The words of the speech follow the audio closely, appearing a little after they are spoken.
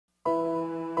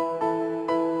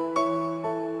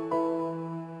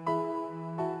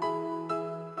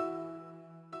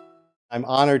I'm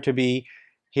honored to be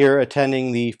here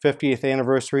attending the 50th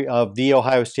anniversary of The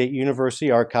Ohio State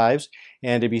University Archives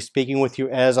and to be speaking with you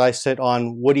as I sit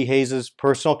on Woody Hayes'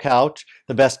 personal couch,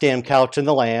 the best damn couch in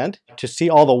the land, to see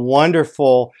all the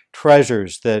wonderful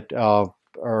treasures that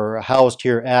are housed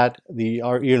here at the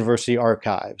University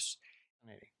Archives.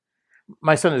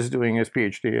 My son is doing his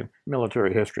PhD in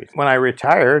military history. When I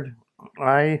retired,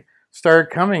 I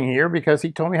started coming here because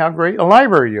he told me how great a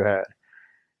library you had.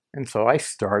 And so I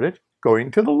started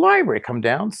going to the library, come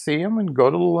down, see him, and go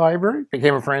to the library.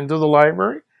 Became a friend of the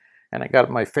library. And I got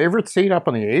my favorite seat up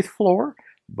on the 8th floor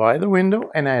by the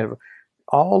window. And I have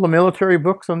all the military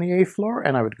books on the 8th floor.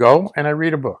 And I would go and I'd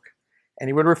read a book. And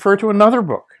he would refer to another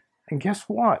book. And guess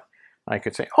what? I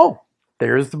could say, oh,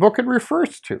 there's the book it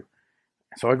refers to.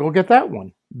 So I'd go get that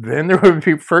one. Then there would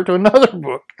be referred to another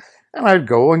book. And I'd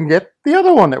go and get the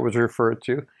other one that was referred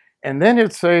to. And then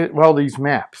it'd say, well, these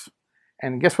maps.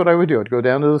 And guess what I would do? I'd go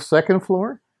down to the 2nd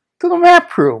floor to the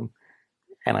map room.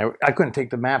 And I couldn't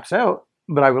take the maps out,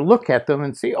 but I would look at them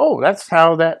and see, oh, that's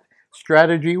how that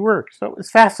strategy works. So it was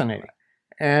fascinating.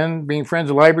 And being friends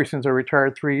with the library since I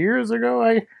retired 3 years ago,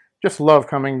 I just love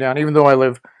coming down, even though I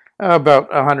live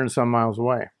about 100 and some miles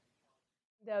away.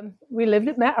 I lived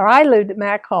at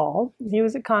Mac Hall. He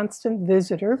was a constant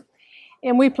visitor.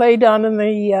 And we played down in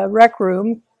the rec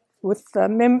room with the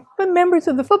members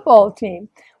of the football team.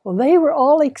 Well, they were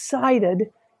all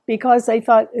excited because they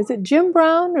thought, is it Jim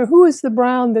Brown or who is the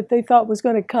Brown that they thought was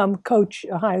going to come coach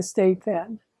Ohio State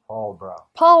then? Paul Brown.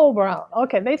 Paul Brown.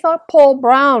 Okay, they thought Paul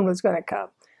Brown was going to come.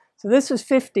 So this was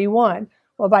 51.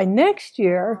 Well, by next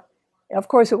year, of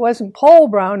course, it wasn't Paul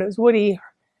Brown, it was Woody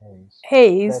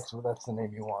Hayes. That's the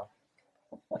name you want.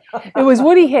 It was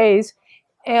Woody Hayes,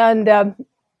 and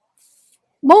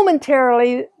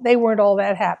momentarily they weren't all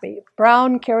that happy.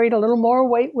 Brown carried a little more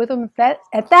weight with him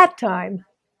at that time.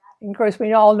 And of course,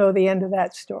 we all know the end of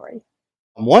that story.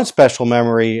 One special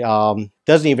memory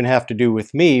doesn't even have to do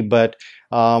with me, but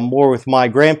more with my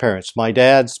grandparents, my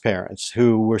dad's parents,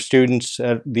 who were students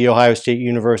at The Ohio State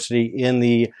University in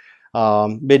the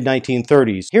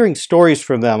mid-1930s. Hearing stories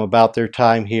from them about their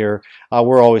time here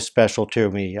were always special to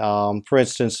me. For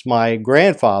instance, my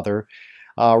grandfather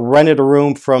rented a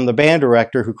room from the band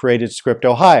director who created Script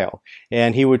Ohio,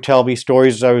 and he would tell me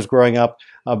stories as I was growing up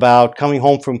about coming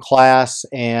home from class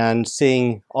and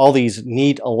seeing all these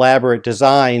neat, elaborate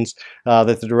designs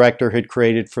that the director had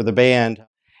created for the band.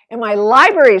 And my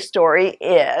library story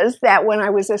is that when I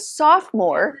was a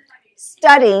sophomore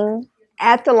studying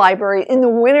at the library in the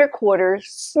winter quarters,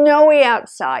 snowy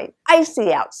outside,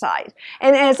 icy outside.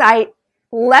 And as I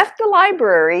left the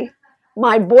library,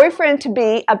 my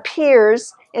boyfriend-to-be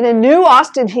appears in a new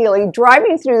Austin Healey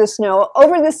driving through the snow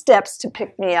over the steps to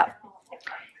pick me up.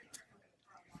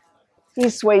 He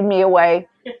swayed me away.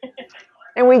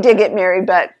 And we did get married,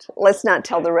 but let's not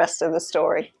tell the rest of the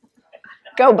story.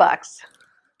 Go Bucks.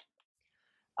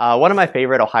 One of my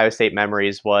favorite Ohio State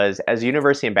memories was, as a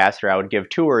university ambassador, I would give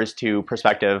tours to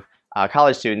prospective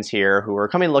college students here who were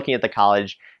coming looking at the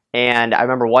college. And I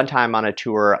remember one time on a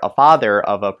tour, a father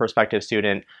of a prospective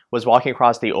student was walking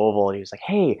across the Oval, and he was like,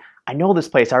 hey, I know this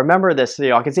place. I remember this. You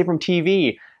know, I can see it from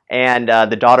TV. And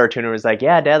the daughter to him was like,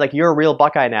 yeah, Dad, like, you're a real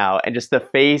Buckeye now. And just the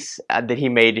face that he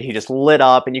made, he just lit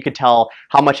up, and you could tell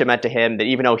how much it meant to him that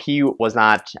even though he was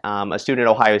not a student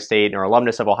at Ohio State or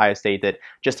alumnus of Ohio State, that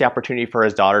just the opportunity for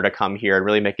his daughter to come here and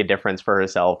really make a difference for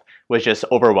herself was just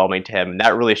overwhelming to him. And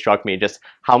that really struck me, just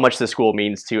how much the school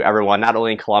means to everyone, not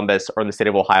only in Columbus or in the state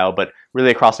of Ohio, but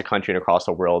really across the country and across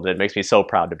the world. It makes me so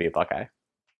proud to be a Buckeye.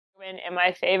 And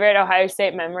my favorite Ohio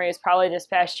State memory is probably this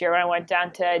past year when I went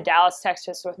down to Dallas,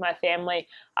 Texas with my family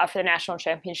after the national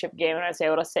championship game, and I was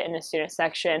able to sit in the student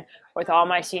section with all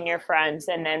my senior friends.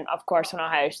 And then, of course, when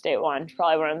Ohio State won,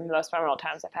 probably one of the most memorable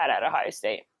times I've had at Ohio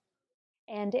State.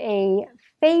 And a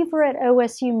favorite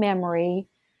OSU memory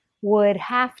would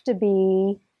have to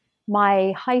be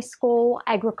my high school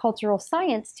agricultural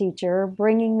science teacher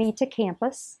bringing me to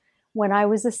campus when I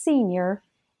was a senior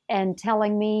and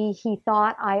telling me he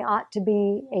thought I ought to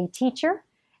be a teacher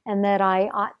and that I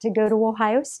ought to go to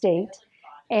Ohio State.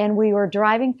 And we were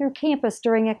driving through campus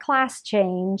during a class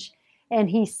change, and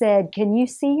he said, can you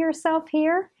see yourself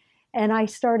here? And I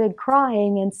started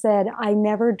crying and said, I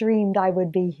never dreamed I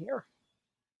would be here.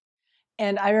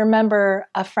 And I remember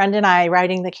a friend and I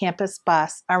riding the campus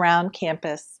bus around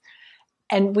campus,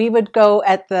 and we would go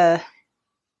at the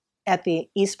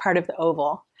east part of the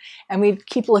Oval, and we'd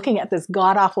keep looking at this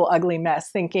god-awful, ugly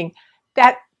mess, thinking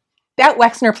that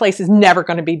Wexner place is never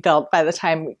going to be built by the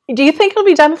time. Do you think it'll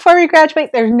be done before we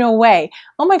graduate? There's no way.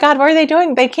 Oh my God, what are they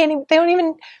doing? They don't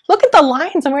even look at the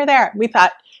lines and we're there. We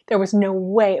thought There was no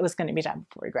way it was going to be done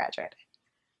before we graduated.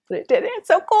 But it did. It's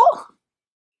so cool.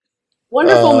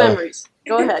 Wonderful memories.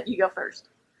 Go ahead. You go first.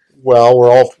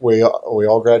 Well, we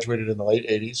all graduated in the late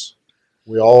 '80s.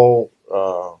 We all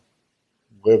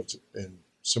lived in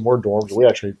similar dorms. We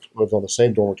actually lived on the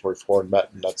same dormitory floor and met,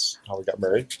 and that's how we got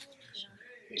married.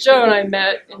 Joe and I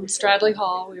met in Stradley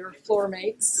Hall. We were floor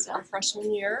mates our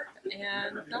freshman year,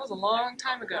 and that was a long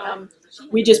time ago.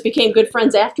 We just became good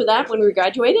friends after that when we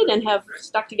graduated and have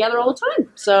stuck together all the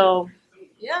time. So,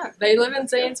 yeah, they live in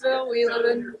Zanesville, we live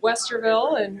in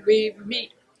Westerville, and we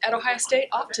meet at Ohio State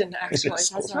often, actually.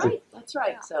 that's right. That's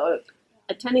right. Yeah. So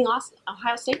attending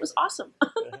Ohio State was awesome.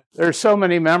 There's so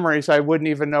many memories I wouldn't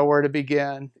even know where to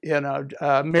begin. You know,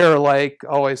 Mirror Lake,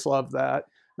 always loved that.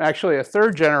 I'm actually a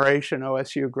third-generation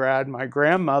OSU grad. My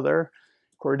grandmother,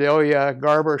 Cordelia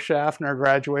Garber Schaffner,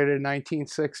 graduated in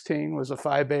 1916, was a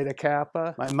Phi Beta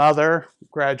Kappa. My mother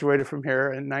graduated from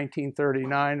here in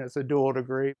 1939 as a dual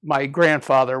degree. My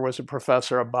grandfather was a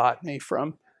professor of botany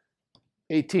from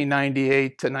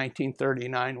 1898 to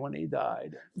 1939 when he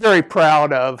died. Very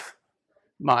proud of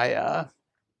my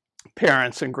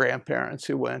parents and grandparents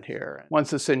who went here.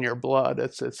 Once it's in your blood,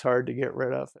 it's hard to get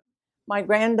rid of it. My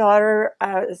granddaughter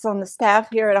is on the staff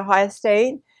here at Ohio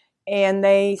State, and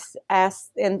they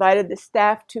invited the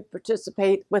staff to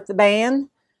participate with the band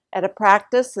at a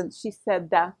practice, and she said,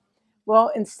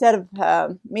 well, instead of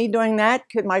me doing that,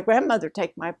 could my grandmother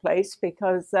take my place,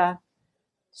 because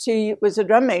she was a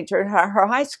drum major at her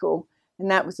high school,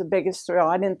 and that was the biggest thrill.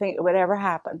 I didn't think it would ever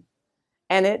happen,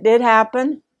 and it did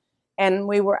happen. And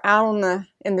we were out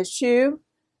in the shoe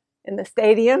in the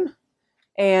stadium,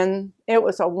 and it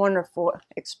was a wonderful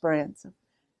experience.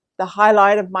 The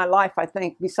highlight of my life, I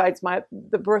think, besides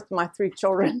the birth of my 3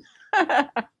 children.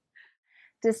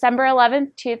 December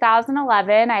 11th,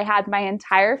 2011, I had my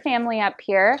entire family up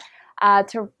here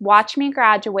to watch me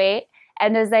graduate.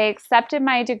 And as I accepted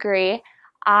my degree,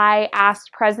 I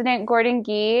asked President Gordon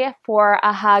Gee for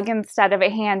a hug instead of a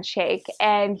handshake,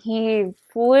 and he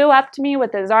flew up to me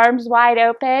with his arms wide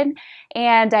open,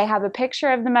 and I have a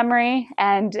picture of the memory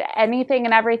and anything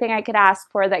and everything I could ask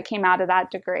for that came out of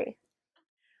that degree.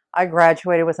 I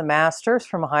graduated with a master's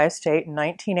from Ohio State in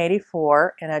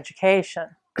 1984 in education.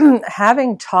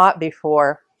 Having taught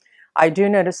before, I do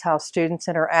notice how students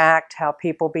interact, how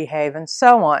people behave, and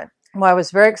so on. Well, I was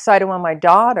very excited when my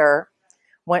daughter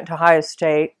went to Ohio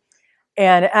State,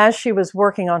 and as she was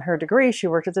working on her degree, she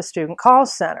worked at the student call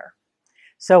center.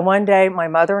 So one day my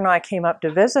mother and I came up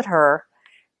to visit her,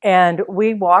 and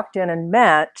we walked in and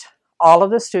met all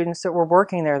of the students that were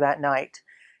working there that night.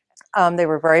 They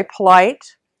were very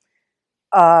polite,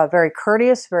 very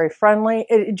courteous, very friendly.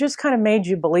 It just kind of made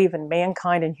you believe in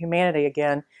mankind and humanity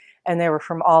again, and they were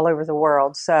from all over the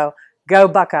world. So go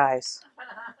Buckeyes.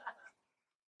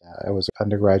 I was an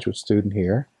undergraduate student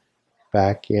here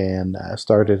back in,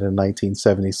 started in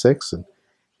 1976, and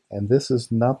this is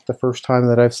not the first time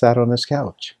that I've sat on this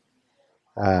couch.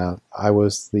 I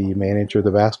was the manager of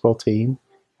the basketball team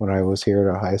when I was here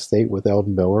at Ohio State with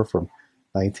Eldon Miller from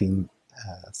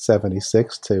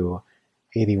 1976 to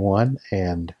 81,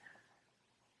 and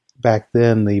back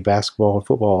then the basketball and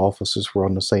football offices were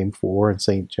on the same floor in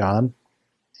St. John,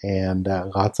 and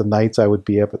lots of nights I would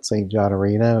be up at St. John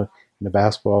Arena in the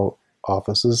basketball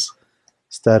offices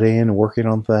studying and working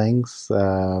on things,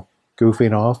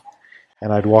 goofing off,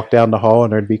 and I'd walk down the hall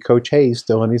and there'd be Coach Hayes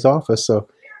still in his office, so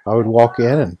I would walk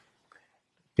in, and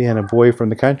being a boy from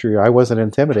the country, I wasn't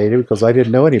intimidated because I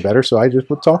didn't know any better, so I just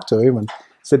would talk to him and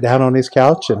sit down on his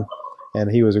couch, and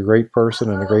he was a great person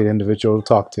and a great individual to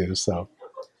talk to. So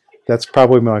that's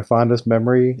probably my fondest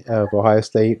memory of Ohio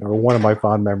State, or one of my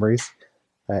fond memories,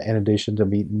 in addition to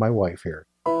meeting my wife here.